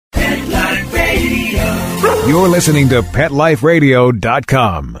You're listening to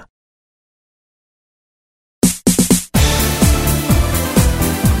PetLifeRadio.com.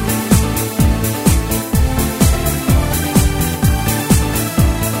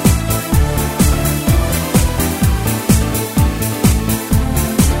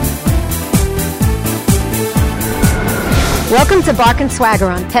 Welcome to Bark and Swagger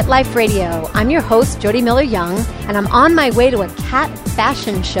on Pet Life Radio. I'm your host, Jody Miller-Young, and I'm on my way to a cat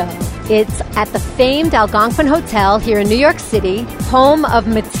fashion show. It's at the famed Algonquin Hotel here in New York City, home of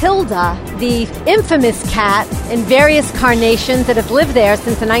Matilda, the infamous cat in various carnations that have lived there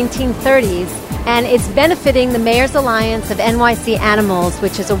since the 1930s. And it's benefiting the Mayor's Alliance of NYC Animals,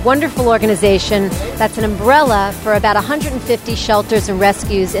 which is a wonderful organization that's an umbrella for about 150 shelters and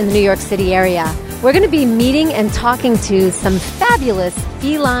rescues in the New York City area. We're going to be meeting and talking to some fabulous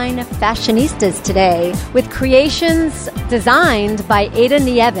feline fashionistas today with creations designed by Ada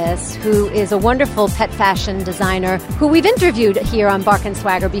Nieves, who is a wonderful pet fashion designer who we've interviewed here on Bark and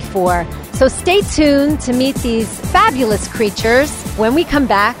Swagger before. So stay tuned to meet these fabulous creatures when we come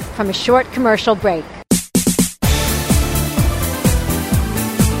back from a short commercial break.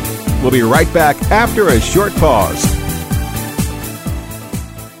 We'll be right back after a short pause.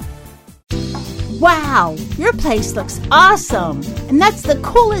 Wow, your place looks awesome. And that's the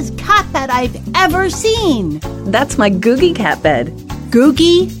coolest cat bed I've ever seen. That's my Googie cat bed.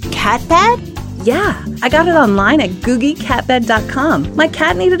 Googie cat bed? Yeah, I got it online at GoogieCatBed.com. My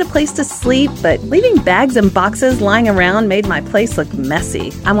cat needed a place to sleep, but leaving bags and boxes lying around made my place look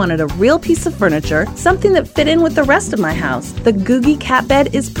messy. I wanted a real piece of furniture, something that fit in with the rest of my house. The Googie cat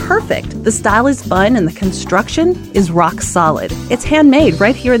bed is perfect. The style is fun and the construction is rock solid. It's handmade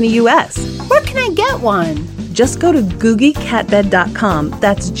right here in the U.S. Where can I get one? Just go to GoogieCatBed.com.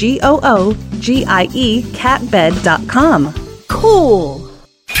 That's GOOGIE catbed.com. Cool.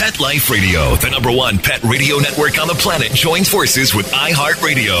 Pet Life Radio, the #1 pet radio network on the planet, joins forces with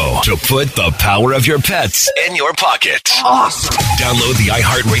iHeartRadio to put the power of your pets in your pocket. Awesome. Download the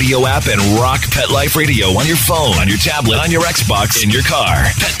iHeartRadio app and rock Pet Life Radio on your phone, on your tablet, on your Xbox, in your car.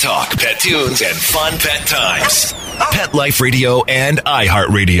 Pet talk, pet tunes, and fun pet times. Pet Life Radio and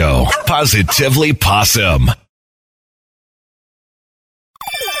iHeartRadio. Positively Possum.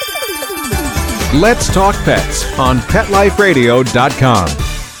 Let's talk pets on PetLifeRadio.com.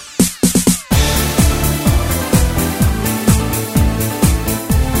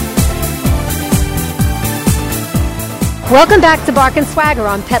 Welcome back to Bark and Swagger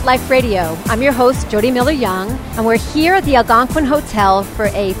on Pet Life Radio. I'm your host, Jody Miller-Young, and we're here at the Algonquin Hotel for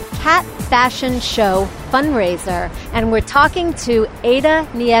a cat fashion show fundraiser. And we're talking to Ada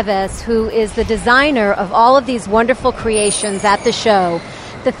Nieves, who is the designer of all of these wonderful creations at the show.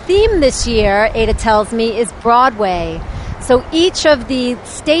 The theme this year, Ada tells me, is Broadway. So each of the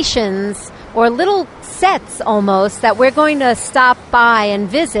stations, or little sets almost, that we're going to stop by and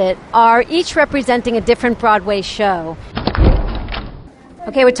visit are each representing a different Broadway show.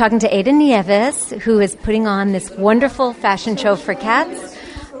 Okay, we're talking to Ada Nieves, who is putting on this wonderful fashion show for cats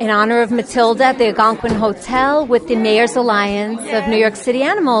in honor of Matilda at the Algonquin Hotel with the Mayor's Alliance of New York City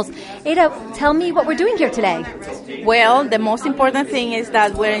Animals. Ada, tell me what we're doing here today. Well, the most important thing is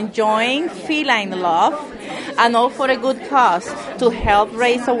that we're enjoying feline love and all for a good cause, to help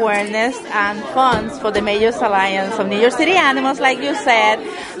raise awareness and funds for the Mayor's Alliance of New York City Animals, like you said,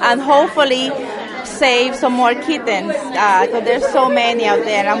 and hopefully save some more kittens, because there's so many out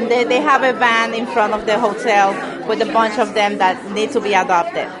there. They have a van in front of the hotel with a bunch of them that need to be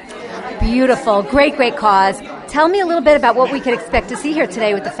adopted. Beautiful. Great, great cause. Tell me a little bit about what we could expect to see here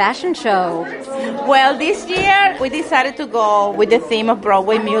today with the fashion show. Well, this year we decided to go with the theme of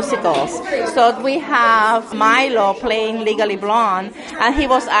Broadway musicals. So we have Milo playing Legally Blonde, and he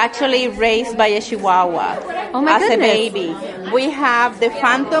was actually raised by a Chihuahua as a baby. We have the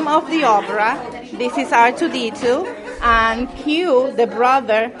Phantom of the Opera. This is R2-D2. And Q, the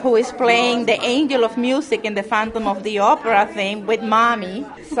brother, who is playing the Angel of Music in the Phantom of the Opera theme with Mommy,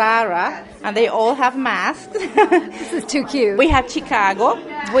 Sarah, and they all have masks. This is too cute. We have Chicago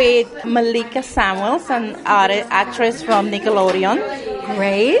with Malika Samuels, an actress from Nickelodeon.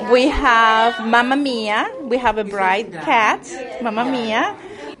 Great. We have Mamma Mia. We have a bright cat, Mamma Mia.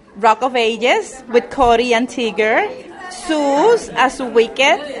 Rock of Ages with Cody and Tigger. Suze as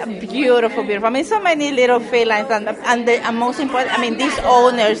Wicked, beautiful, beautiful. I mean, so many little felines, and most important, I mean, these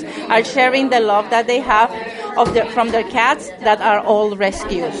owners are sharing the love that they have from their cats that are all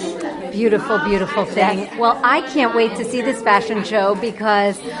rescues. beautiful, beautiful thing. Yes. Well, I can't wait to see this fashion show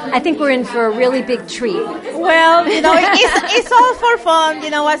because I think we're in for a really big treat. Well, it's all for fun.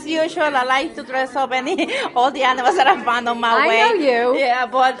 As usual, I like to dress up all the animals that I found on my way. I know you. Yeah,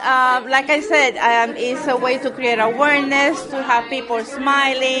 but like I said, it's a way to create awareness, to have people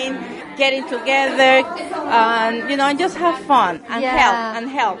smiling, getting together, and just have fun and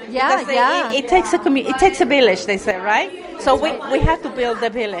help. Yeah, because yeah. It takes a village, they say, right? So we have to build the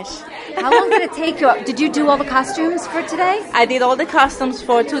village. How long did it take you? Did you do all the costumes for today? I did all the costumes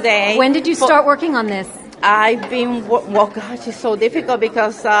for today. When did you start working on this? I've been, gosh, it's so difficult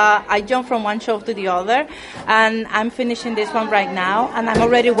because I jump from one show to the other, and I'm finishing this one right now, and I'm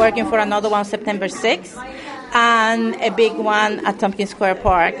already working for another one September 6th, and a big one at Tompkins Square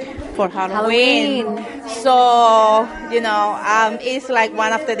Park for Halloween. So, it's like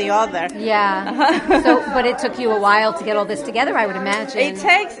one after the other. Yeah. But it took you a while to get all this together, I would imagine. It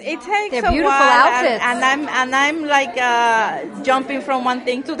takes They're a beautiful while, outfits. and I'm like jumping from one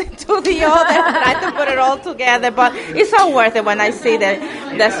thing to the other, trying to put it all together. But it's all worth it when I see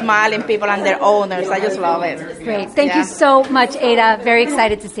the smiling people and their owners. I just love it. Great. Thank you so much, Ada. Very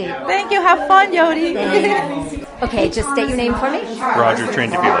excited to see you. Thank you. Have fun, Jody. Okay, just state your name for me. Roger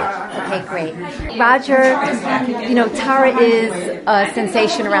Trindabula. Okay, great. Roger, Tara is a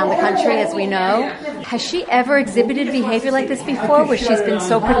sensation around the country, as we know. Has she ever exhibited behavior like this before, where she's been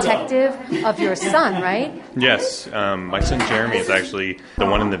so protective of your son, right? Yes, my son Jeremy is actually the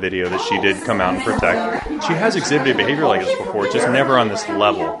one in the video that she did come out and protect. She has exhibited behavior like this before, just never on this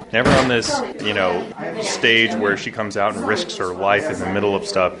level. Never on this, stage where she comes out and risks her life in the middle of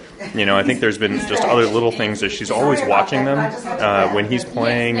stuff. I think there's been just other little things that she's always watching them when he's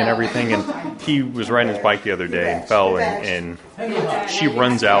playing and everything. And he was riding his bike the other day and fell, and she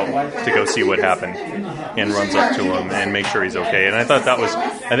runs out to go see what happened and runs up to him and make sure he's okay. And I thought that was,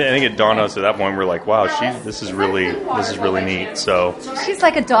 I think it dawned on us at that point. We're like, wow, this is really neat. So she's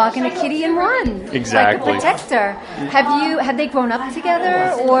like a dog and a kitty in one. Exactly. Like a protector. Have they grown up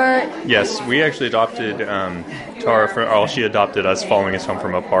together, or? Yes, we actually adopted Tara. She adopted us, following us home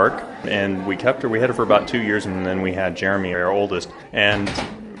from a park, and we kept her. We had her for about 2 years, and then we had Jeremy, our oldest, and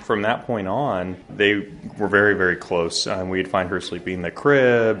from that point on, they were very, very close. We'd find her sleeping in the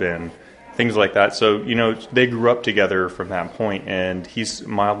crib and things like that. So, they grew up together from that point, and he's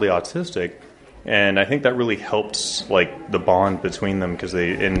mildly autistic. And I think that really helped, the bond between them, because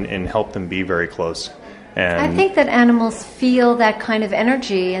and helped them be very close. And I think that animals feel that kind of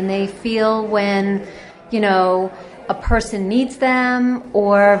energy, and they feel when, a person needs them,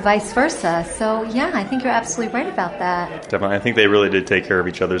 or vice versa. So, yeah, I think you're absolutely right about that. Definitely. I think they really did take care of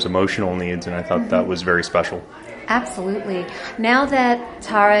each other's emotional needs, and I thought that was very special. Absolutely. Now that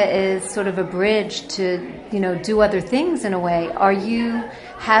Tara is sort of a bridge to, do other things in a way,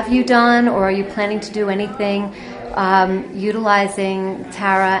 have you done, or are you planning to do anything utilizing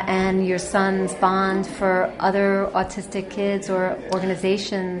Tara and your son's bond for other autistic kids or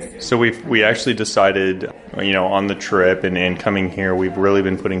organizations? So we actually decided, on the trip and coming here, we've really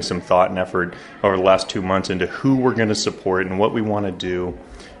been putting some thought and effort over the last 2 months into who we're going to support and what we want to do.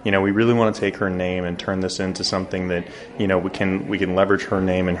 We really want to take her name and turn this into something that, we can leverage her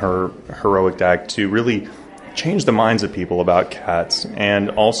name and her heroic act to really change the minds of people about cats, and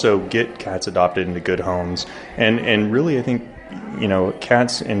also get cats adopted into good homes. And really, I think,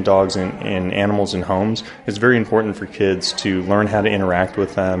 cats and dogs and animals in homes, it's very important for kids to learn how to interact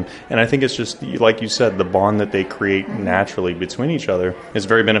with them. And I think it's just, like you said, the bond that they create naturally between each other is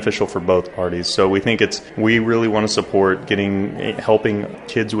very beneficial for both parties. So we think we really want to support helping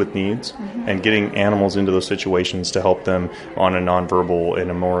kids with needs, and getting animals into those situations to help them on a nonverbal and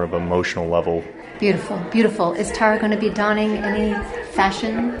a more of emotional level. Beautiful, beautiful. Is Tara going to be donning any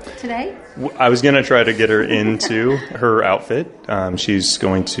fashion today? I was going to try to get her into her outfit. She's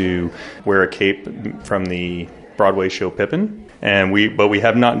going to wear a cape from the Broadway show Pippin, but we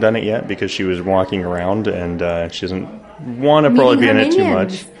have not done it yet because she was walking around, and she doesn't want to probably be in it too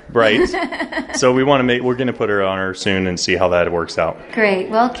much. Right. So we're going to put her on her soon and see how that works out. Great.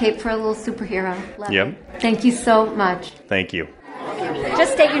 Well, cape for a little superhero. Love Yep. it. Thank you so much. Thank you.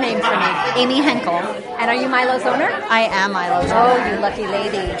 Just state your name for me. Amy Henkel. And are you Milo's owner? I am Milo's owner. Oh, you lucky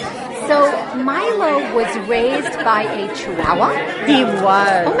lady. So Milo was raised by a Chihuahua? He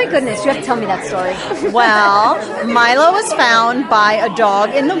was. Oh my goodness, you have to tell me that story. Well, Milo was found by a dog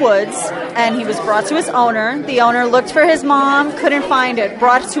in the woods, and he was brought to his owner. The owner looked for his mom, couldn't find it,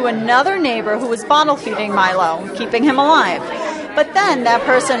 brought it to another neighbor who was bottle feeding Milo, keeping him alive. But then that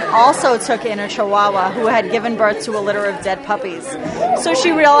person also took in a Chihuahua who had given birth to a litter of dead puppies. So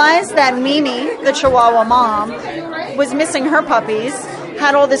she realized that Mimi, the Chihuahua mom, was missing her puppies,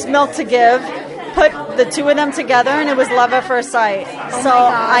 had all this milk to give, put the two of them together, and it was love at first sight. So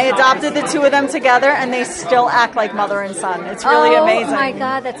I adopted the two of them together, and they still act like mother and son. It's really amazing. Oh my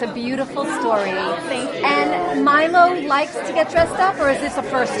God, that's a beautiful story. Thank you. And Milo likes to get dressed up, or is this a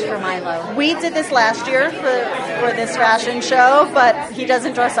first for Milo? We did this last year for this fashion show, but he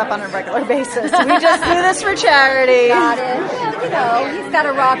doesn't dress up on a regular basis. We just do this for charity. Got it. Well, you know, he's got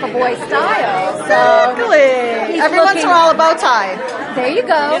a rock a boy style. Exactly. Every once in a while, a bow tie. There you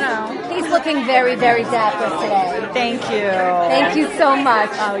go. You know. He's looking very, very dapper today. Thank you. Thank you so much.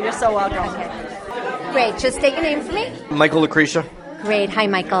 Oh, you're so welcome. Okay. Great. Just state your name for me. Michael Lucretia. Great. Hi,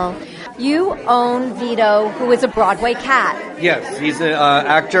 Michael. You own Vito, who is a Broadway cat. Yes, he's an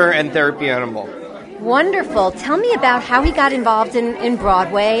actor and therapy animal. Wonderful. Tell me about how he got involved in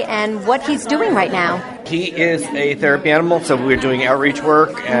Broadway and what he's doing right now. He is a therapy animal, so we're doing outreach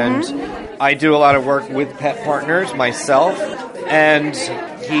work, and I do a lot of work with pet partners myself. And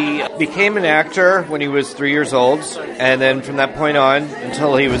he became an actor when he was 3 years old, and then from that point on,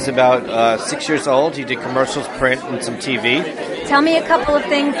 until he was about 6 years old, he did commercials, print, and some TV. Tell me a couple of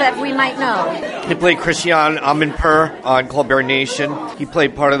things that we might know. He played Christian Amanpour on Colbert Nation. He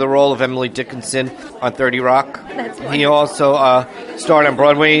played part of the role of Emily Dickinson on 30 Rock. He also starred on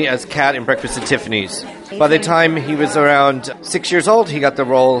Broadway as Cat in Breakfast at Tiffany's. By the time he was around 6 years old, he got the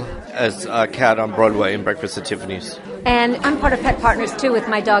role as Cat on Broadway in Breakfast at Tiffany's. And I'm part of Pet Partners, too, with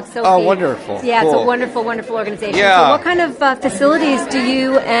my dog, Sophie. Oh, wonderful. Yeah, cool. It's a wonderful, wonderful organization. Yeah. So what kind of facilities do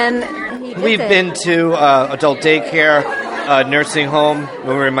you and he We've been to adult daycare, nursing home. When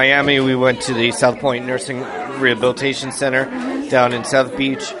we were in Miami, we went to the South Point Nursing Rehabilitation Center down in South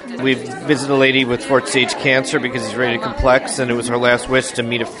Beach. We've visited a lady with fourth-stage cancer because he's rated complex, and it was her last wish to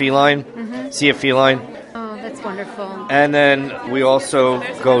meet a feline, see a feline. That's wonderful. And then we also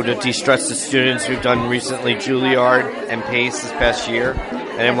go to de-stress the students. We've done recently Juilliard and Pace this past year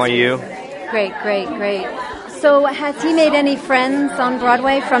at NYU. Great, great, great. So has he made any friends on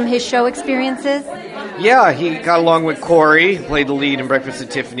Broadway from his show experiences? Yeah, he got along with Corey, played the lead in Breakfast at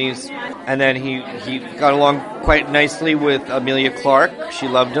Tiffany's. And then he got along quite nicely with Amelia Clark. She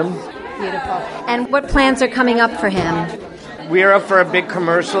loved him. Beautiful. And what plans are coming up for him? We are up for a big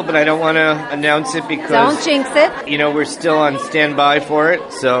commercial, but I don't want to announce it because... Don't jinx it. You know, we're still on standby for it,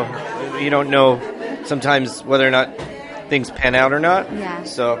 so you don't know sometimes whether or not things pan out or not. Yeah.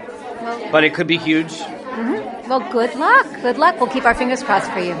 So, but it could be huge. Well, good luck. Good luck. We'll keep our fingers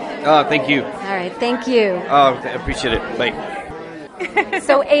crossed for you. Oh, thank you. All right. Thank you. Oh, I appreciate it. Bye.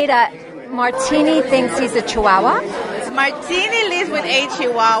 So, Ada, Martini thinks he's a Chihuahua. Martini lives with 8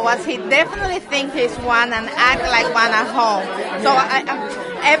 Chihuahuas. He definitely thinks he's one and act like one at home. So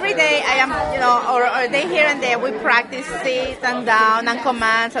every day I am, or day here and there, we practice sit and down and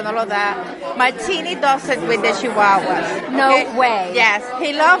commands and all of that. Martini does it with the Chihuahuas. No way. Yes,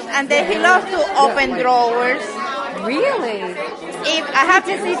 he loves to open drawers. Really? If I have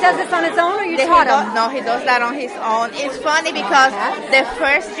to, he does this on his own, or you taught him? No, he does that on his own. It's funny because the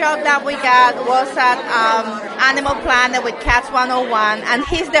first job that we got was at Animal Planet with Cats 101, and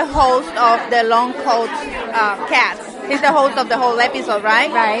he's the host of the Long Coat Cats. He's the host of the whole episode, right?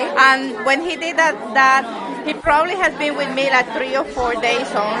 Right. And when he did that he probably has been with me like 3 or 4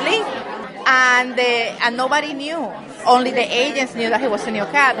 days only. And nobody knew. Only the agents knew that he was a new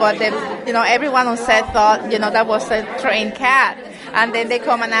cat. But everyone on set thought, that was a trained cat. And then they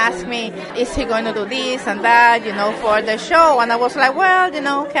come and ask me, is he going to do this and that, for the show? And I was like,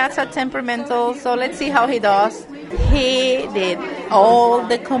 well, cats are temperamental, so let's see how he does. He did all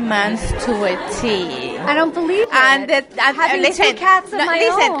the commands to a T. I don't believe it. And having two cats of my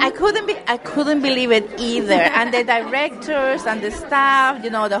own. I couldn't believe it either. And the directors and the staff,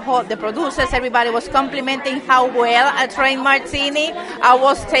 the producers, everybody was complimenting how well I trained Martini. I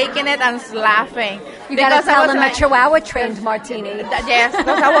was taking it and laughing. You gotta tell them a Chihuahua trained Martini. Yes,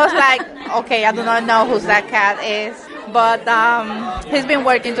 because I was like, okay, I do not know who that cat is. But he's been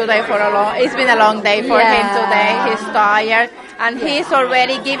working today it's been a long day for him today. He's tired. And he's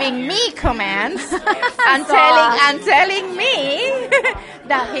already giving me commands and telling me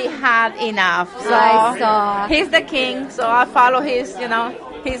that he had enough. So I saw. He's the king, so I follow his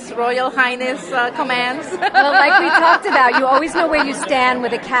Royal Highness commands. Well, like we talked about, you always know where you stand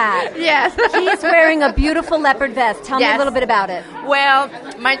with a cat. Yes. He's wearing a beautiful leopard vest. Tell me a little bit about it. Well,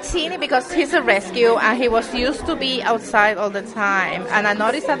 Martini, because he's a rescue and he was used to be outside all the time. And I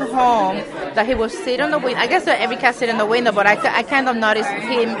noticed at home that he would sit on the window. I guess every cat sit in the window, but I kind of noticed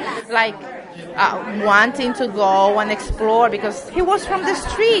him like wanting to go and explore because he was from the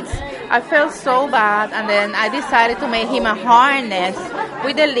streets. I felt so bad, and then I decided to make him a harness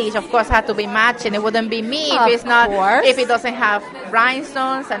with a leash. Of course, it had to be matching. It wouldn't be me if it doesn't have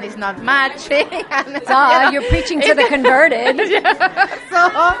rhinestones and it's not matching. And, you're preaching to the converted. So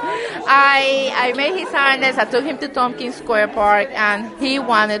I made his harness. I took him to Tompkins Square Park, and he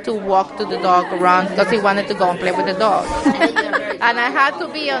wanted to walk to the dog around because he wanted to go and play with the dog. And I had to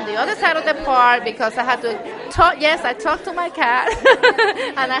be on the other side of the park because I had to talk. Yes, I talked to my cat,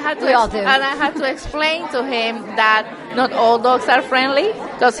 and I had to explain to him that not all dogs are friendly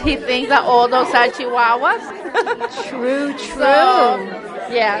because he thinks that all dogs are Chihuahuas. True.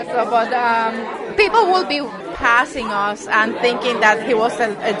 But people will be passing us and thinking that he was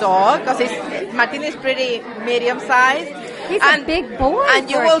a dog because Martin is pretty medium sized. He's a big boy. And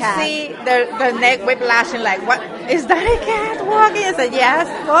you will see the neck whiplashing like, what? Is that a cat walking? I said, yes.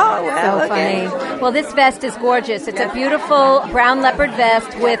 Oh, well, so okay. Funny. Well, this vest is gorgeous. It's a beautiful brown leopard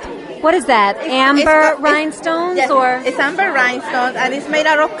vest with, what is that, amber rhinestones? It's amber rhinestones, and it's made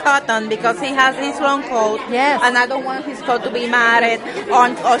out of cotton because he has his long coat. Yes. And I don't want his coat to be matted,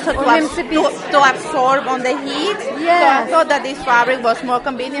 also to absorb on the heat. Yes. So I thought that this fabric was more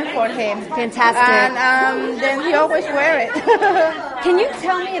convenient for him. Fantastic. And then he always wear it. Can you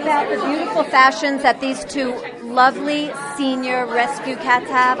tell me about the beautiful fashions that these two lovely senior rescue cats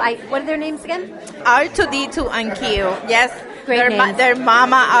have? What are their names again? R2D2 and Q. Yes. Great their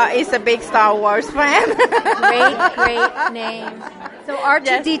mama is a big Star Wars fan. Great name. So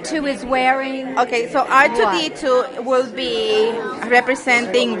R2D2 is wearing... Okay, so R2D2 will be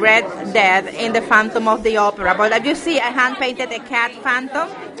representing Red Death in the Phantom of the Opera. But as you see, I hand-painted a cat phantom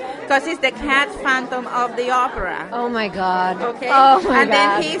because it's the cat phantom of the opera. Oh, my God. Okay. Oh, my God.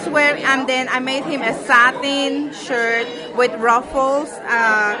 Then he's wearing... And then I made him a satin shirt with ruffles,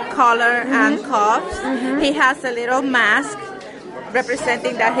 collar, and cuffs. Mm-hmm. He has a little mask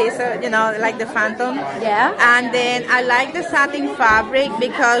representing that he's like the phantom. Yeah. And then I like the satin fabric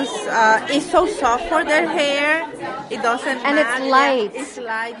because it's so soft for their hair. It doesn't and matter. It's light. It's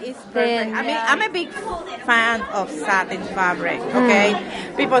light. It's perfect. Thin, I mean, I'm a big fan of satin fabric. Okay.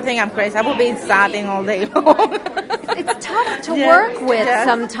 People think I'm crazy. I will be in satin all day long. It's tough to work with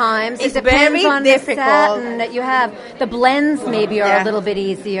sometimes. It's it depends very on difficult. The satin that you have. The blends maybe are a little bit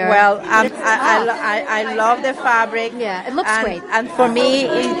easier. Well, I love the fabric. Yeah, it looks great. And for me,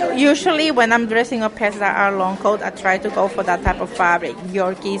 usually when I'm dressing up pets that are long coat, I try to go for that type of fabric.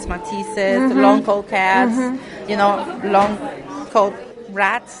 Yorkies, Malteses, long coat cats, long coat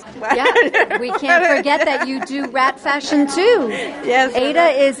rats. Yeah, we can't forget that you do rat fashion too. Yes. Ada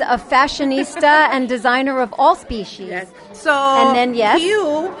is a fashionista and designer of all species. Yes. So, and then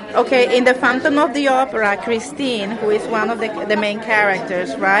in the Phantom of the Opera, Christine, who is one of the main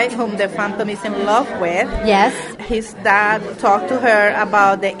characters, right, whom the Phantom is in love with. Yes. His dad talked to her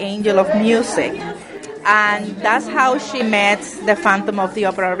about the Angel of Music. And that's how she met the Phantom of the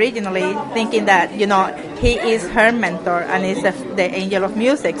Opera originally, thinking that, he is her mentor and is the Angel of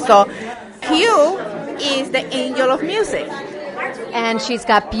Music. So Q is the Angel of Music. And she's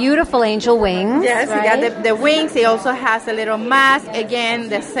got beautiful angel wings. Yes, right? He got the wings. He also has a little mask. Again,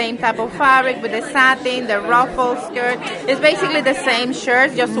 the same type of fabric with the satin, the ruffle skirt. It's basically the same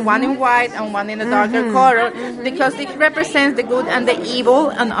shirt, just one in white and one in a darker color, because it represents the good and the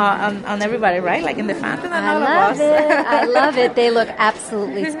evil on everybody, right? Like in the Phantom and all of us. I love it. They look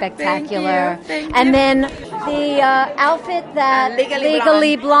absolutely spectacular. Thank you. And then the outfit that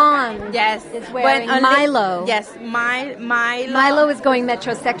Legally Blonde is wearing, Milo. Yes, Milo. Milo is going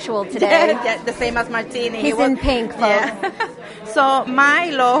metrosexual today. Yeah, the same as Martini. He's in pink, folks. Yeah. So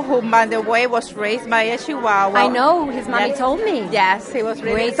Milo, who by the way was raised by a Chihuahua. I know, his mommy told me. Yes, he was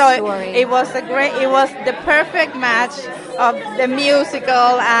really great story. It was the perfect match of the musical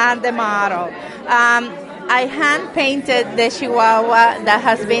and the model. I hand-painted the Chihuahua that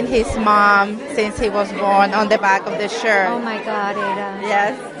has been his mom since he was born on the back of the shirt. Oh, my God, Ada.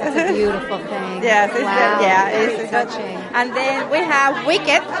 Yes. That's a beautiful thing. Yes. It's touching. And then we have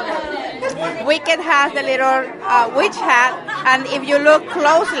Wicked. Wicked has the little witch hat, and if you look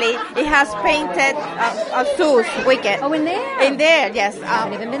closely, it has painted Zeus, Wicked. Oh, in there? In there, yes. I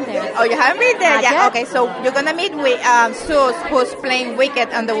haven't even been there. Oh, you haven't been there? Not Yeah. yet. Okay, so you're gonna meet with Zeus, who's playing Wicked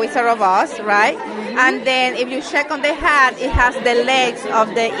and the Wizard of Oz, right? Mm-hmm. And then if you check on the hat, it has the legs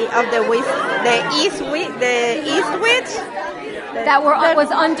of the East Witch. That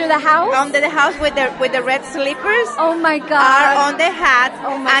was under the house? Under the house with the red slippers. Oh my God! Are on the hat.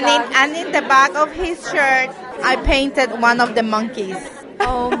 Oh my God! And in the back of his shirt, I painted one of the monkeys.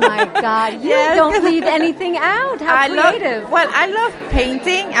 Oh my God! You Yes. don't leave anything out. How creative! I love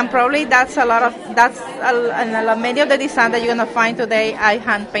painting, and probably that's many of the design that you're gonna find today. I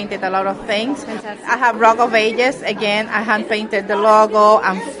hand painted a lot of things. Fantastic. I have Rock of Ages. Again, I hand painted the logo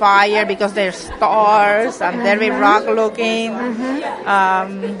and fire because they're stars and very rock looking.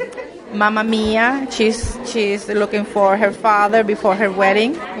 Mamma Mia, she's looking for her father before her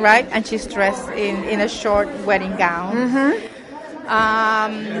wedding, right? And she's dressed in a short wedding gown.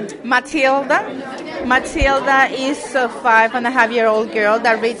 Matilda is a 5.5-year-old girl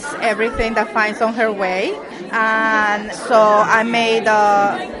that reads everything that finds on her way. And so I made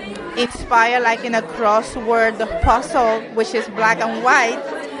inspired like in a crossword puzzle, which is black and white.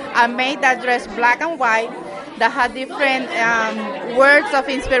 I made that dress black and white that had different words of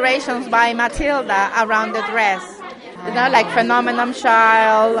inspirations by Matilda around the dress. You know, like Phenomenon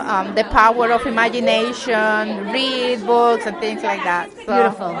Child, the power of imagination, read books and things like that.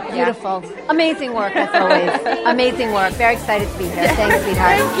 So, Beautiful. Amazing work as always. Amazing work. Very excited to be here. Thanks,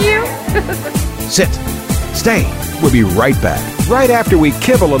 sweetheart. Thank you. Sit. Stay. We'll be right back. Right after we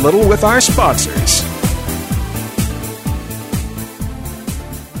kibble a little with our sponsors.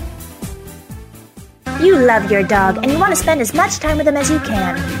 You love your dog and you want to spend as much time with them as you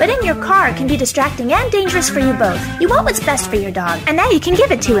can. But in your car can be distracting and dangerous for you both. You want what's best for your dog, and now you can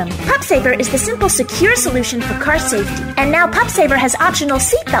give it to him. PupSaver is the simple, secure solution for car safety. And now PupSaver has optional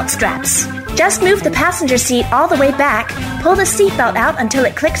seatbelt straps. Just move the passenger seat all the way back, pull the seatbelt out until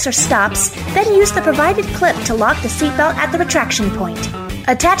it clicks or stops, then use the provided clip to lock the seatbelt at the retraction point.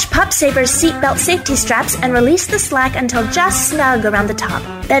 Attach PupSaver's seatbelt safety straps and release the slack until just snug around the top.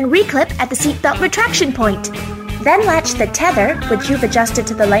 Then reclip at the seatbelt retraction point. Then latch the tether, which you've adjusted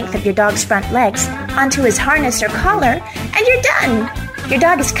to the length of your dog's front legs, onto his harness or collar, and you're done! Your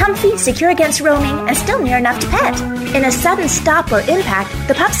dog is comfy, secure against roaming, and still near enough to pet. In a sudden stop or impact,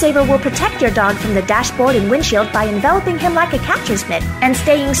 the PupSaver will protect your dog from the dashboard and windshield by enveloping him like a catcher's mitt and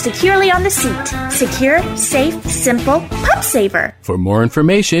staying securely on the seat. Secure, safe, simple, PupSaver. For more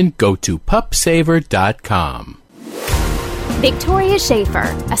information, go to pupsaver.com. Victoria Schaefer,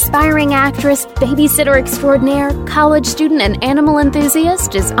 aspiring actress, babysitter extraordinaire, college student, and animal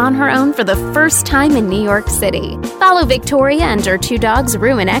enthusiast, is on her own for the first time in New York City. Follow Victoria and her two dogs,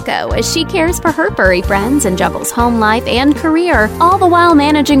 Rue and Echo, as she cares for her furry friends and juggles home life and career, all the while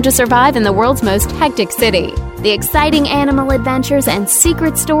managing to survive in the world's most hectic city. The exciting animal adventures and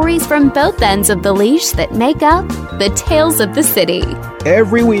secret stories from both ends of the leash that make up the Tales of the City.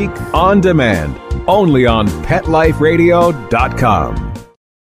 Every week on demand. Only on PetLifeRadio.com.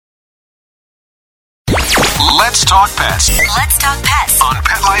 Let's talk pets. Let's talk pets On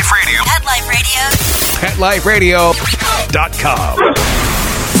Pet Life Radio. Pet Life Radio. PetLifeRadio.com.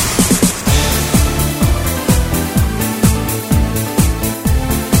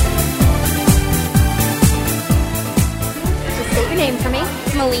 Just say your name for me.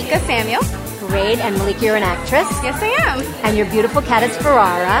 Malika Samuel. Great. And Malika, you're an actress. Yes, I am. And your beautiful cat is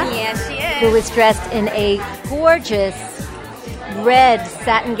Ferrara. Yes, she is. Who is dressed in a gorgeous red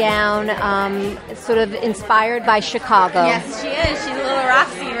satin gown, sort of inspired by Chicago. Yes, she is. She's a little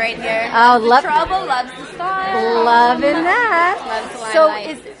Roxy right here. Oh, love Trouble, loves the style. Loving that. Loves the So,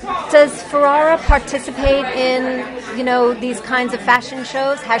 limelight. does Ferrara participate in, these kinds of fashion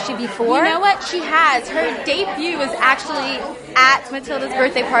shows? Has she before? You know what? She has. Her debut was actually at Matilda's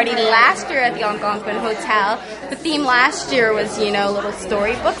birthday party last year at the Algonquin Hotel. The theme last year was, little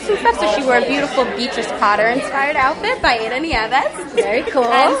storybooks and stuff. So she wore a beautiful Beatrice Potter-inspired outfit by Ada Nieves. Very cool.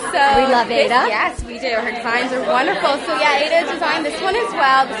 And so We love Ada. Yes, we do. Her designs are wonderful. So yeah, Ada designed this one as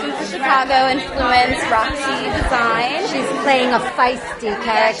well. This one's a Chicago-influenced Roxy design. She's playing a feisty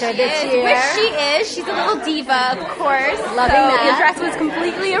character this year. Which she is. She's a little diva, of course. Loving so that. The dress was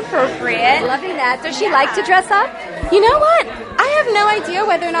completely appropriate. Loving that. Does she like to dress up? You know what? I have no idea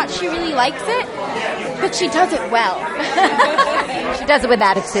whether or not she really likes it, but she does it well. She does it with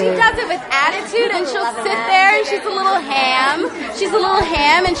attitude. She does it with attitude, and she'll sit there, and she's a little ham. She's a little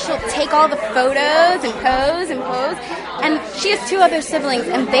ham, and she'll take all the photos and pose and pose. And she has two other siblings,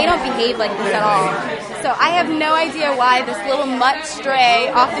 and they don't behave like this at all. So I have no idea why this little mutt stray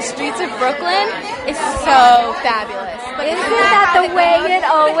off the streets of Brooklyn is so fabulous. But Isn't that the way it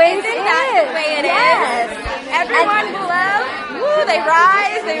always is? Isn't that the way it is? Everyone will love. Ooh, they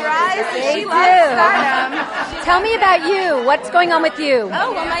rise. She loves stardom. Tell me about you. What's going on with you?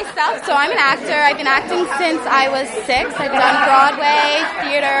 Oh, well, myself. So I'm an actor. I've been acting since I was 6. I've done Broadway,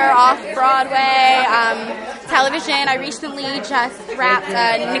 theater, off-Broadway, television. I recently just wrapped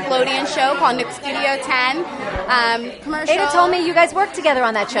a Nickelodeon show called Nick Studio 10. Commercial. Ada told me you guys worked together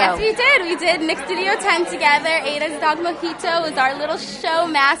on that show. Yes, we did. We did Nick Studio 10 together. Ada's dog Mojito was our little show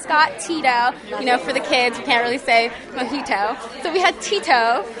mascot, Tito. You know, for the kids, we can't really say Mojito. So we had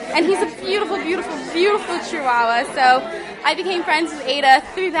Tito, and he's a beautiful, beautiful, beautiful Chihuahua. So I became friends with Ada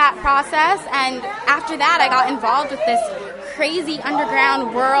through that process, and after that I got involved with this crazy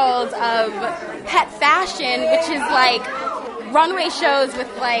underground world of pet fashion, which is like runway shows with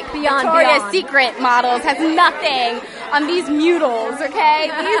like Victoria's Secret models, has nothing on these mutals,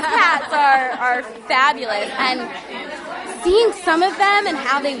 okay? These cats are fabulous, and seeing some of them and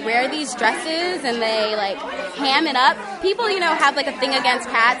how they wear these dresses and they like ham it up. People, you know, have like a thing against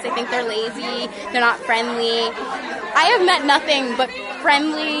cats. They think they're lazy, they're not friendly. I have met nothing but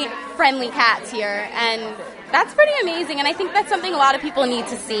friendly cats here, and that's pretty amazing, and I think that's something a lot of people need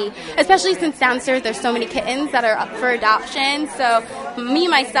to see, especially since downstairs there's so many kittens that are up for adoption. So me,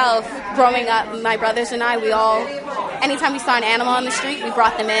 myself, growing up, my brothers and I, we all, anytime we saw an animal on the street, we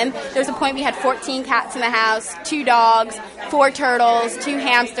brought them in. There was a point we had 14 cats in the house, 2 dogs, 4 turtles, 2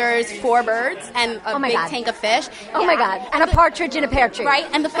 hamsters, 4 birds, and a big tank of fish. Oh my God, and a partridge in a pear tree. Right,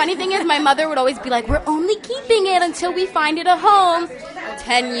 and the funny thing is my mother would always be like, we're only keeping it until we find it a home.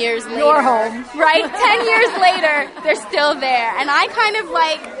 10 years later. Your home. Right, 10 years later, they're still there. And I kind of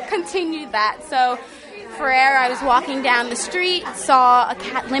like continued that. So Ferrer, I was walking down the street, saw a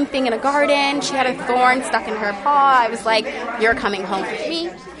cat limping in a garden. She had a thorn stuck in her paw. I was like, you're coming home with me.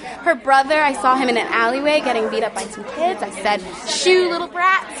 Her brother, I saw him in an alleyway getting beat up by some kids. I said, shoo, little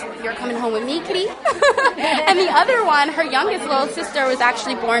brats, you're coming home with me, kitty. And the other one, her youngest little sister, was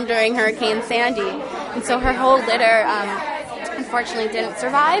actually born during Hurricane Sandy. And so her whole litter unfortunately didn't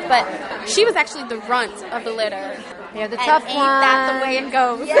survive, but she was actually the runt of the litter. They're the tough ones. Ain't that the way it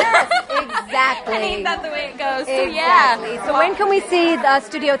goes? Yes, exactly. Ain't that the way it goes? So, exactly. yeah. So when can we see the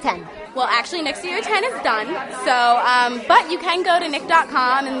Studio 10? Well, actually, Nick Studio 10 is done. So, but you can go to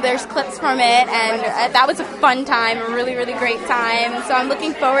nick.com, and there's clips from it, and that was a fun time, a really, really great time. So I'm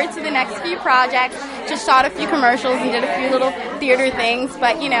looking forward to the next few projects. Just shot a few commercials and did a few little theater things,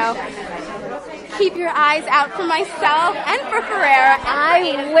 but, you know, keep your eyes out for myself and for Ferrer.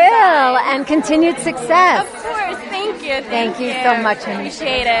 I will, and continued success. Of course, thank you. Thank you so much, honey.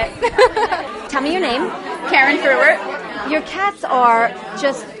 Appreciate it. Tell me your name. Karen Fruert. Your cats are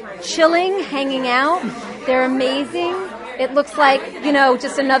just chilling, hanging out. They're amazing. It looks like, you know,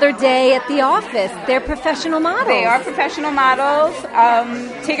 just another day at the office. They're professional models. They are professional models.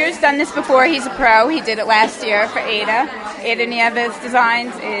 Tigger's done this before. He's a pro. He did it last year for Ada. Ada Nieves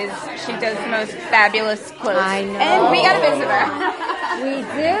Designs she does the most fabulous clothes. I know. And we got a visitor. We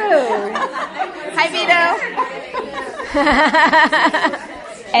do. Hi, Vito.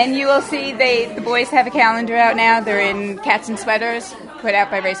 And you will see the boys have a calendar out now. They're in Cats and Sweaters, put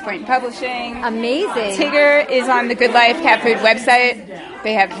out by Race Point Publishing. Amazing. Tigger is on the Good Life Cat Food website.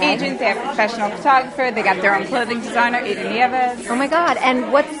 They have an agent, they have a professional photographer, they got their own clothing designer, Ada Nieves. Oh my God!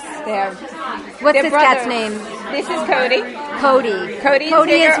 And what's their this cat's name? This is Cody.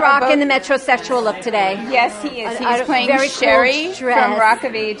 Cody is rocking the metrosexual look today. Yes, he is. He's playing Sherry cool from Rock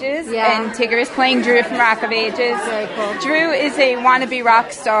of Ages, and Tigger is playing Drew from Rock of Ages. Very cool. Drew is a wannabe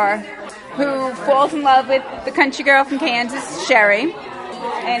rock star who falls in love with the country girl from Kansas, Sherry,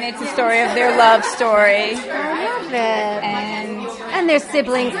 and it's a story of their love story. I love it. And their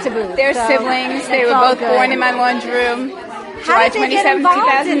siblings to boot. They're siblings. They were both born in my laundry room. How did they get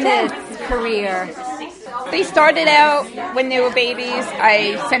involved in 2010. this career? They started out when they were babies.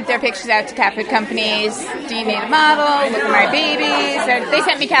 I sent their pictures out to cat food companies. Do you need a model? Look at my babies. And they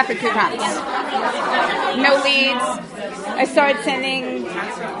sent me cat food coupons. No leads. I started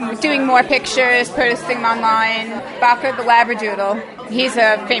doing more pictures, posting them online. Baca the Labradoodle. He's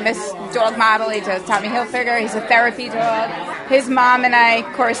a famous dog model. He does Tommy Hilfiger. He's a therapy dog. His mom and I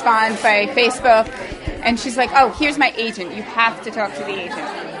correspond by Facebook. And she's like, oh, here's my agent. You have to talk to the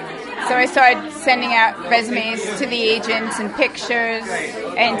agent. So I started sending out resumes to the agents and pictures.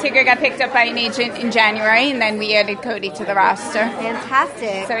 And Tigger got picked up by an agent in January, and then we added Cody to the roster.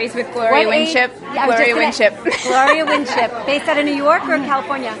 Fantastic. So he's with Gloria Winship. Gloria Winship. Gloria Winship. Based out of New York or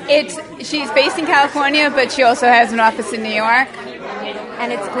California? She's based in California, but she also has an office in New York.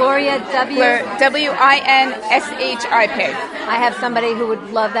 And it's Gloria Winship. I have somebody who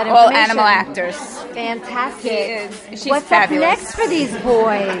would love that information. All animal actors. Fantastic. She's What's fabulous. up next for these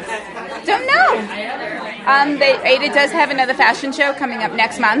boys? Don't know. Ada does have another fashion show coming up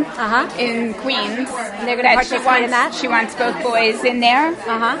next month in Queens. And they're going to participate in that? She wants both boys in there.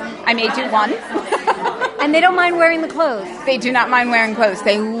 I may do one. And they don't mind wearing the clothes? They do not mind wearing clothes.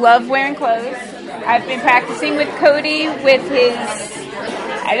 They love wearing clothes. I've been practicing with Cody with his...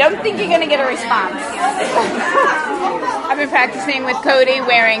 I don't think you're going to get a response. I've been practicing with Cody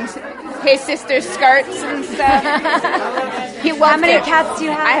wearing his sister's skirts and stuff. He loves How many it. cats do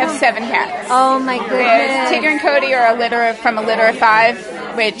you have? I have 7 cats. Oh, my goodness. Tigger and Cody are from a litter of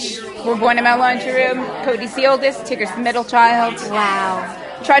 5, which were born in my laundry room. Cody's the oldest. Tigger's the middle child. Wow.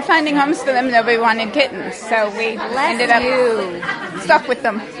 Tried finding homes for them. Nobody wanted kittens, so we ended up stuck with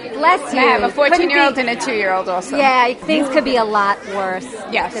them. Bless you. I have a 14-year-old and a 2-year-old also. Yeah, things could be a lot worse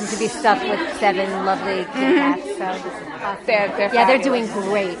yes. than to be stuck with 7 lovely cats. So they're doing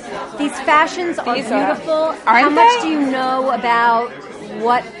great. These fashions are beautiful. How much do you know about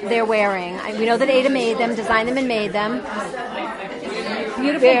what they're wearing? We know that Ada made them, designed them, and made them.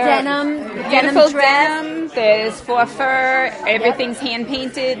 Beautiful denim dress. Denim. There's faux fur. Everything's hand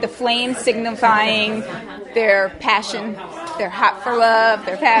painted. The flames signifying their passion. They're hot for love.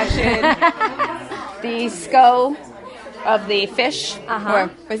 Their passion. The skull of the fish,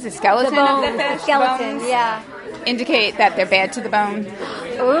 or was it skeleton of the fish? Skeleton, bones, yeah. Indicate that they're bad to the bone.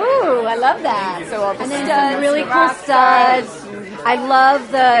 Ooh, I love that. So all the and then studs, some really cool studs. I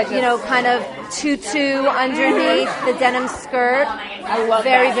love the, kind of tutu underneath the denim skirt. I love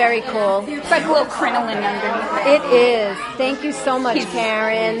very, that. Very cool. It's like a little crinoline underneath. It is. Thank you so much,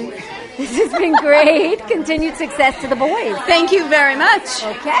 Karen. This has been great. Continued success to the boys. Thank you very much.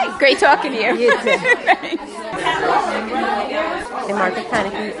 Okay. Great talking to you. You too. I'm Margaret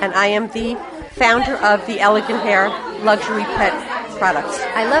Haneke, and I am the founder of the Elegant Hair luxury pet products.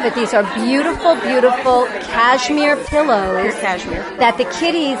 I love it. These are beautiful, beautiful cashmere pillows. Pure cashmere. That the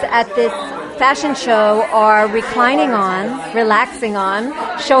kitties at this fashion show are reclining on, relaxing on,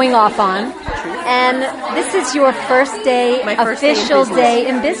 showing off on. And this is your first day, official day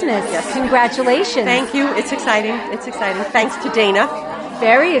in business. Yes. Congratulations. Thank you. It's exciting. It's exciting. Thanks to Dana.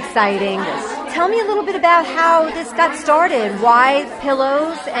 Very exciting. Yes. Tell me a little bit about how this got started. Why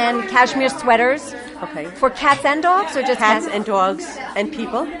pillows and cashmere sweaters? Okay. For cats and dogs, or just cats and dogs and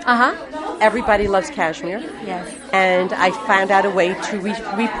people? Everybody loves cashmere. Yes. And I found out a way to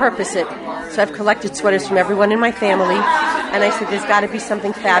repurpose it. So I've collected sweaters from everyone in my family, and I said, there's got to be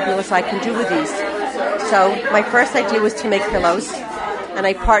something fabulous I can do with these. So my first idea was to make pillows, and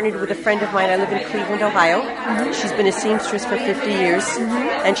I partnered with a friend of mine. I live in Cleveland, Ohio. She's been a seamstress for 50 years,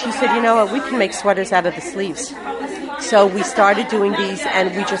 and she said, you know what, we can make sweaters out of the sleeves. So we started doing these,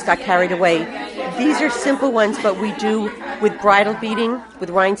 and we just got carried away. These are simple ones, but we do with bridal beading, with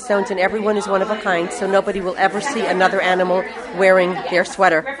rhinestones, and everyone is one of a kind, so nobody will ever see another animal wearing their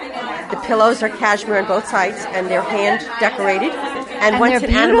sweater. The pillows are cashmere on both sides, and they're hand decorated. And once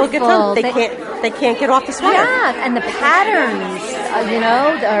an animal gets on, they can't get off the sweater. Yeah, and the patterns,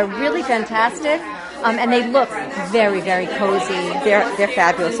 are really fantastic. And they look very, very cozy. They're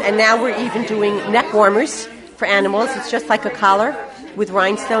fabulous. And now we're even doing neck warmers for animals. It's just like a collar with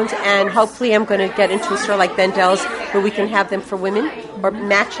rhinestones, and hopefully I'm going to get into a store like Bendel's where we can have them for women or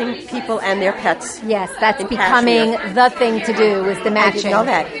matching people and their pets. Yes, that's becoming the thing to do, is the matching. I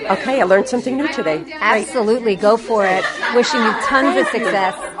didn't know that. Okay, I learned something new today. Absolutely, go for it. Wishing you tons of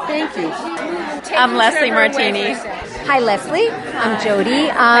success. Thank you. I'm Leslie Martini. Hi, Leslie. I'm Jody.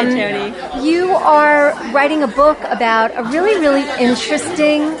 Hi, Jody. You are writing a book about a really, really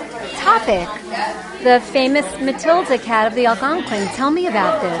interesting topic. The famous Matilda cat of the Algonquin. Tell me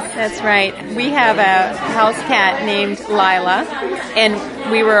about this. That's right. We have a house cat named Lila,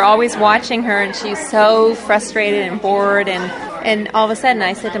 and we were always watching her, and she's so frustrated and bored, and all of a sudden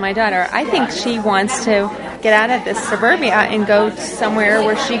I said to my daughter, I think she wants to get out of this suburbia and go somewhere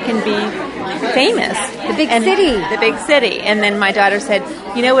where she can be famous. The big city. The big city. And then my daughter said,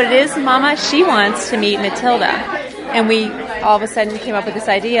 you know what it is, Mama? She wants to meet Matilda. And we all of a sudden came up with this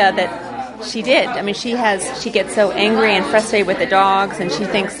idea that she did. I mean, she gets so angry and frustrated with the dogs, and she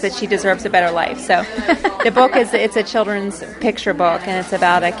thinks that she deserves a better life. So the book it's a children's picture book, and it's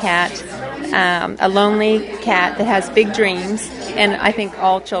about a cat, a lonely cat that has big dreams. And I think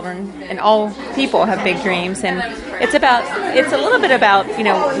all children and all people have big dreams. And it's a little bit about,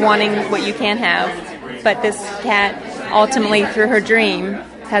 wanting what you can't have. But this cat, ultimately, through her dream,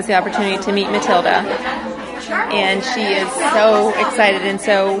 has the opportunity to meet Matilda. And she is so excited and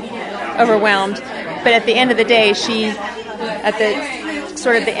so overwhelmed. But at the end of the day, at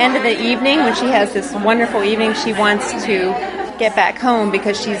the end of the evening, when she has this wonderful evening, she wants to get back home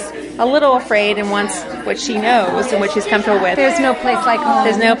because she's a little afraid and wants what she knows and what she's comfortable with. There's no place like home.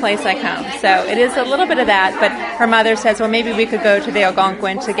 There's no place like home. So it is a little bit of that, but her mother says, well, maybe we could go to the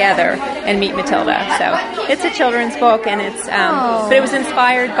Algonquin together and meet Matilda. So it's a children's book, and it's but it was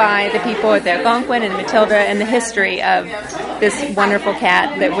inspired by the people at the Algonquin and Matilda and the history of this wonderful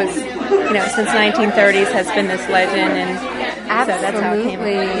cat that was, since 1930s has been this legend, and absolutely. so that's how it came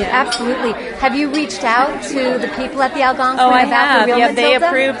about. Absolutely. Have you reached out to the people at the Algonquin I about have. the real Matilda? They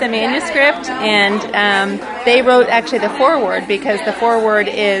approved the manuscript, and they wrote actually the foreword, because the foreword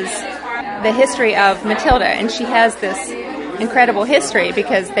is the history of Matilda, and she has this incredible history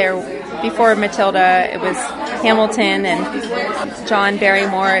because before Matilda, it was Hamilton, and John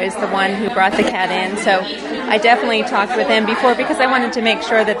Barrymore is the one who brought the cat in. So I definitely talked with them before because I wanted to make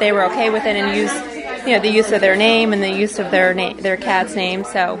sure that they were okay with it and use, the use of their name and the use of their cat's name.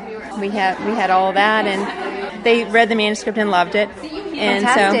 So we had all of that, and they read the manuscript and loved it. And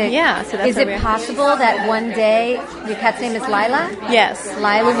fantastic. so that's Is it possible that one day your cat's name is Lila? Yes.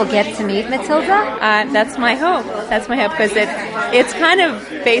 Lila will get to meet Matilda? That's my hope. That's my hope, because it's kind of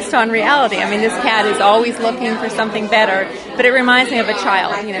based on reality. I mean, this cat is always looking for something better, but it reminds me of a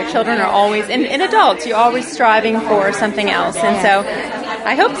child. Children are always, and adults, you're always striving for something else. And so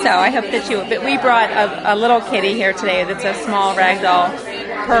I hope so. I hope that but we brought a little kitty here today that's a small ragdoll,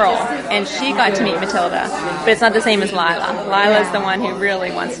 Pearl, and she got to meet Matilda, but it's not the same as Lila. Lila's the one who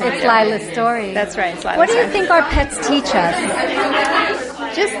really wants to meet It's her. Lila's story. That's right. It's Lila's What do you story. think our pets teach us?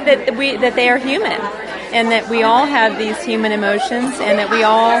 Just that they are human, and that we all have these human emotions, and that we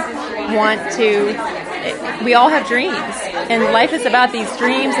all have dreams, and life is about these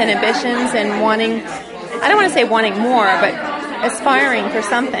dreams and ambitions and wanting, I don't want to say wanting more, but aspiring for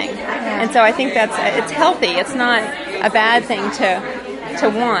something. And so I think it's healthy. It's not a bad thing to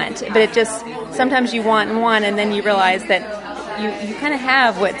want, but it just, sometimes you want, and then you realize that you kind of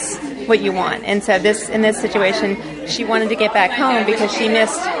have what you want. And so in this situation, she wanted to get back home because she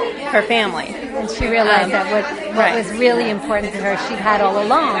missed her family. And she realized that what was really important to her, she'd had all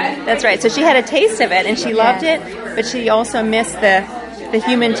along. That's right. So she had a taste of it, and she loved it, but she also missed the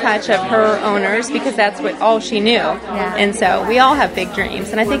human touch of her owners, because that's all she knew. Yeah. And so we all have big dreams,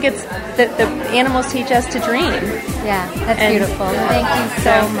 and I think it's that the animals teach us to dream. Yeah, that's beautiful. Thank you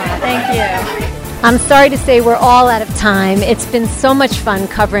so much. Thank you. I'm sorry to say we're all out of time. It's been so much fun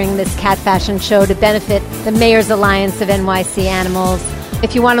covering this cat fashion show to benefit the Mayor's Alliance of NYC Animals.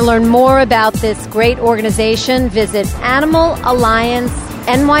 If you want to learn more about this great organization, visit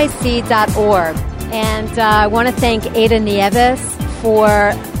animalalliancenyc.org. And I want to thank Ada Nieves for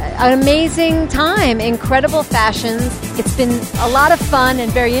an amazing time, incredible fashions. It's been a lot of fun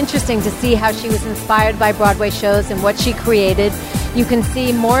and very interesting to see how she was inspired by Broadway shows and what she created. You can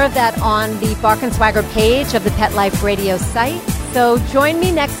see more of that on the Bark and Swagger page of the Pet Life Radio site. So join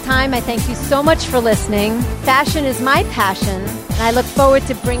me next time. I thank you so much for listening. Fashion is my passion, and I look forward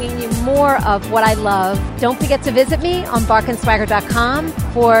to bringing you more of what I love. Don't forget to visit me on barkandswagger.com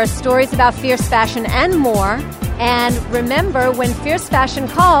for stories about fierce fashion and more. And remember, when fierce fashion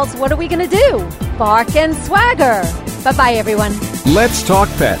calls, what are we going to do? Bark and swagger. Bye-bye, everyone. Let's Talk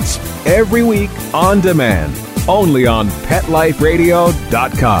Pets, every week on demand, only on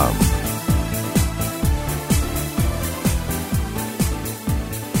PetLifeRadio.com.